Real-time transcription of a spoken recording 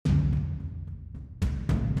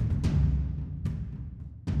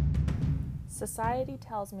Society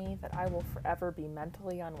tells me that I will forever be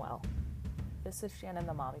mentally unwell. This is Shannon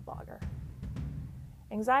the Mommy Blogger.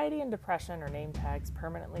 Anxiety and depression are name tags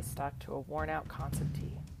permanently stuck to a worn-out constant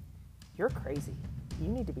T. You're crazy. You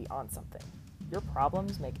need to be on something. Your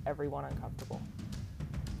problems make everyone uncomfortable.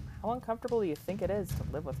 How uncomfortable do you think it is to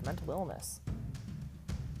live with mental illness?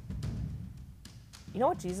 You know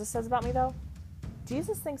what Jesus says about me, though?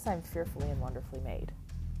 Jesus thinks I'm fearfully and wonderfully made.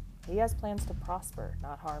 He has plans to prosper,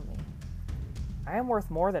 not harm me. I am worth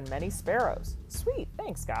more than many sparrows. Sweet,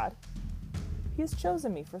 thanks, God. He has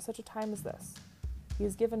chosen me for such a time as this. He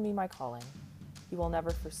has given me my calling. He will never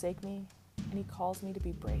forsake me, and he calls me to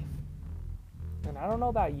be brave. And I don't know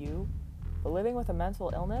about you, but living with a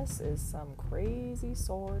mental illness is some crazy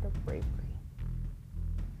sort of bravery.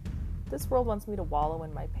 This world wants me to wallow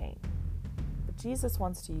in my pain, but Jesus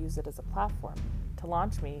wants to use it as a platform to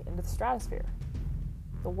launch me into the stratosphere.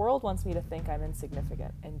 The world wants me to think I'm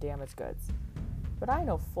insignificant and damaged goods, but I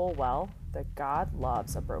know full well that God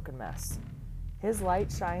loves a broken mess. His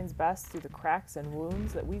light shines best through the cracks and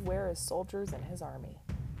wounds that we wear as soldiers in his army.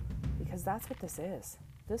 Because that's what this is.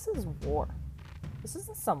 This is war. This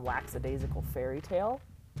isn't some lackadaisical fairy tale.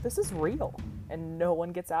 This is real, and no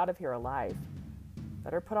one gets out of here alive.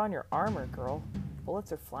 Better put on your armor, girl.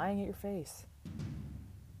 Bullets are flying at your face.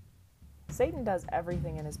 Satan does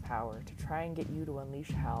everything in his power to try and get you to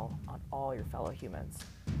unleash hell on all your fellow humans.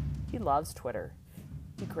 He loves Twitter.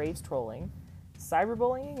 He craves trolling.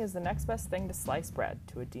 Cyberbullying is the next best thing to slice bread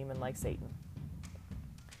to a demon like Satan.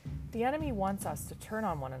 The enemy wants us to turn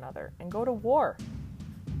on one another and go to war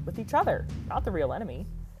with each other, not the real enemy.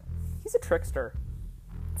 He's a trickster.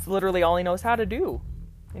 It's literally all he knows how to do.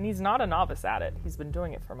 And he's not a novice at it. He's been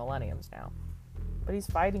doing it for millenniums now. But he's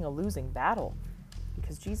fighting a losing battle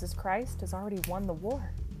because Jesus Christ has already won the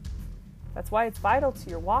war. That's why it's vital to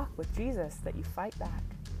your walk with Jesus that you fight back.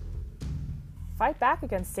 Fight back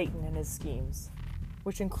against Satan and his schemes,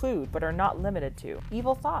 which include, but are not limited to,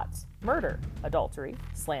 evil thoughts, murder, adultery,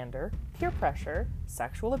 slander, peer pressure,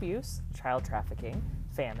 sexual abuse, child trafficking,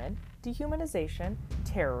 famine, dehumanization,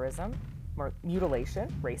 terrorism,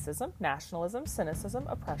 mutilation, racism, nationalism, cynicism,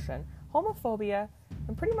 oppression, homophobia,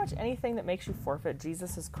 and pretty much anything that makes you forfeit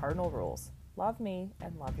Jesus' cardinal rules. Love me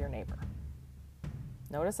and love your neighbor.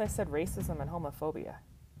 Notice I said racism and homophobia.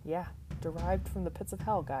 Yeah, derived from the pits of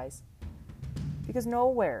hell, guys. Because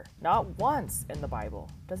nowhere, not once in the Bible,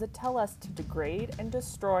 does it tell us to degrade and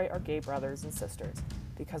destroy our gay brothers and sisters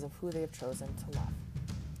because of who they have chosen to love.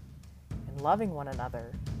 And loving one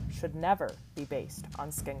another should never be based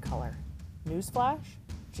on skin color. Newsflash,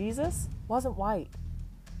 Jesus wasn't white.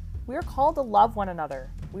 We are called to love one another.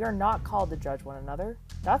 We are not called to judge one another.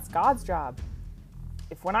 That's God's job.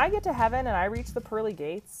 If when I get to heaven and I reach the pearly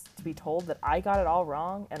gates to be told that I got it all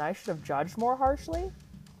wrong and I should have judged more harshly,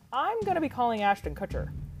 I'm going to be calling Ashton Kutcher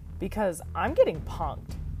because I'm getting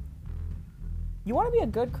punked. You want to be a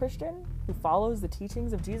good Christian who follows the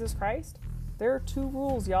teachings of Jesus Christ? There are 2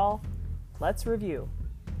 rules, y'all. Let's review.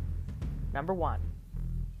 Number 1,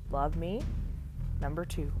 love me. Number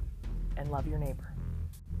 2, and love your neighbor.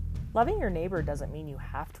 Loving your neighbor doesn't mean you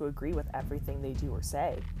have to agree with everything they do or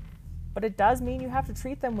say, but it does mean you have to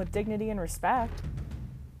treat them with dignity and respect.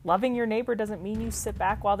 Loving your neighbor doesn't mean you sit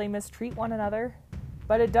back while they mistreat one another,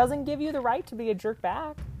 but it doesn't give you the right to be a jerk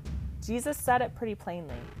back. Jesus said it pretty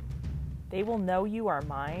plainly. They will know you are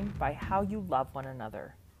mine by how you love one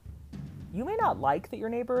another. You may not like that your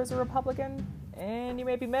neighbor is a Republican, and you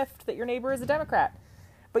may be miffed that your neighbor is a Democrat,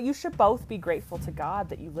 but you should both be grateful to God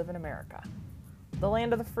that you live in America, the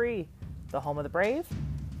land of the free, the home of the brave,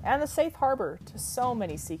 and the safe harbor to so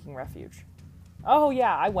many seeking refuge. Oh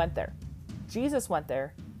yeah, I went there. Jesus went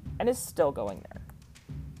there and is still going there.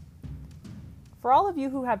 For all of you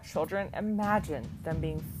who have children, imagine them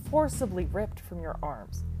being forcibly ripped from your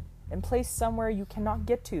arms and placed somewhere you cannot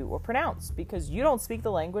get to or pronounce because you don't speak the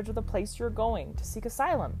language of the place you're going to seek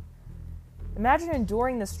asylum. Imagine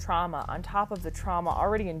enduring this trauma on top of the trauma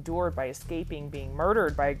already endured by escaping being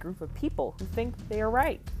murdered by a group of people who think they are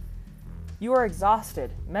right. You are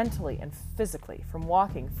exhausted mentally and physically from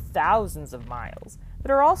walking thousands of miles that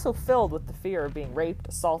are also filled with the fear of being raped,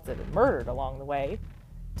 assaulted, and murdered along the way,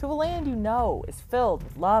 to a land you know is filled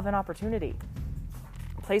with love and opportunity,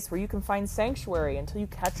 a place where you can find sanctuary until you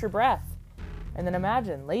catch your breath. And then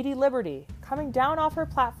imagine Lady Liberty coming down off her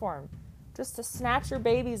platform just to snatch your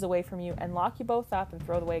babies away from you and lock you both up and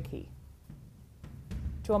throw away a key.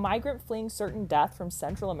 To a migrant fleeing certain death from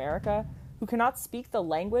Central America who cannot speak the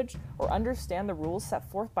language or understand the rules set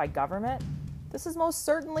forth by government, this is most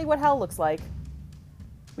certainly what hell looks like.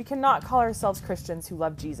 We cannot call ourselves Christians who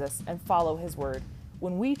love Jesus and follow his word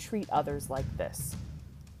when we treat others like this.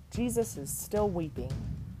 Jesus is still weeping.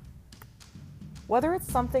 Whether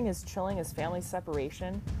it's something as chilling as family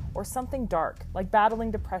separation or something dark like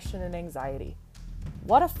battling depression and anxiety,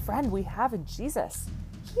 what a friend we have in Jesus.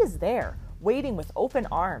 He is there, waiting with open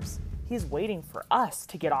arms. He is waiting for us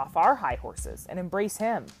to get off our high horses and embrace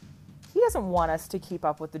him. He doesn't want us to keep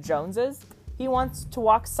up with the Joneses. He wants to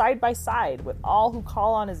walk side by side with all who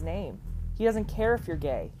call on his name. He doesn't care if you're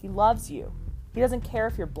gay. He loves you. He doesn't care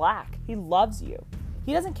if you're black. He loves you.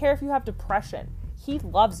 He doesn't care if you have depression. He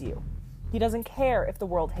loves you. He doesn't care if the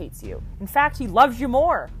world hates you. In fact, he loves you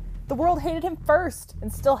more. The world hated him first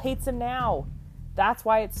and still hates him now. That's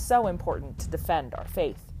why it's so important to defend our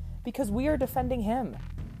faith, because we are defending him.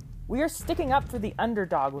 We are sticking up for the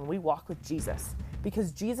underdog when we walk with Jesus,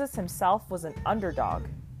 because Jesus himself was an underdog.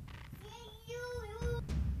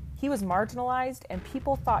 He was marginalized and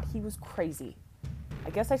people thought he was crazy.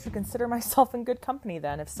 I guess I should consider myself in good company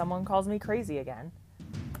then if someone calls me crazy again.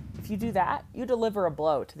 If you do that, you deliver a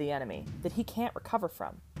blow to the enemy that he can't recover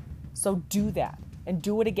from. So do that, and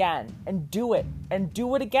do it again, and do it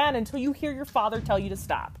again until you hear your Father tell you to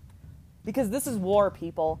stop. Because this is war,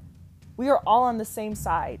 people. We are all on the same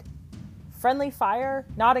side. Friendly fire,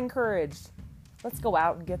 not encouraged. Let's go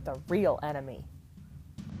out and get the real enemy.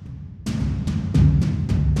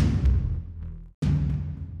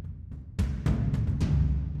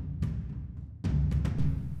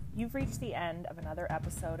 You've reached the end of another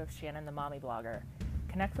episode of Shannon the Mommy Blogger.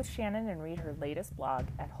 Connect with Shannon and read her latest blog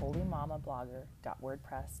at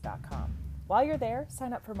holymamablogger.wordpress.com. While you're there,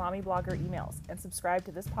 sign up for Mommy Blogger emails and subscribe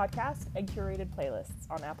to this podcast and curated playlists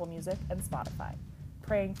on Apple Music and Spotify.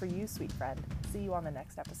 Praying for you, sweet friend. See you on the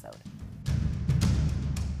next episode.